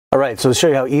All right, so to show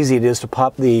you how easy it is to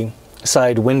pop the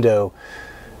side window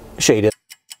shade in.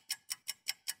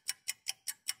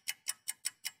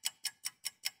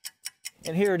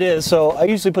 And here it is. So I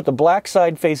usually put the black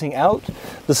side facing out,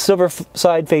 the silver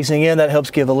side facing in. That helps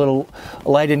give a little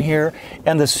light in here.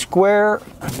 And the square,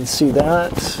 you can see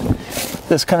that,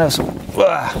 this kind of,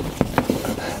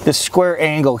 this square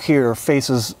angle here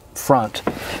faces front.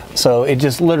 So it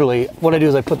just literally, what I do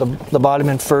is I put the bottom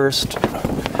in first.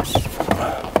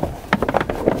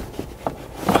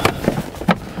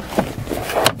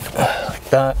 Like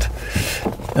that.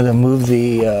 And then move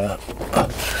the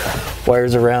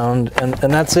wires around, and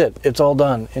that's it. It's all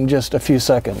done in just a few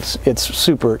seconds. It's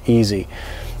super easy.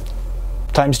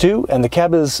 ×2, and the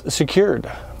cab is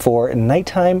secured for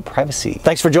nighttime privacy.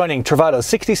 Thanks for joining Travato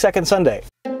 60 Second Sunday.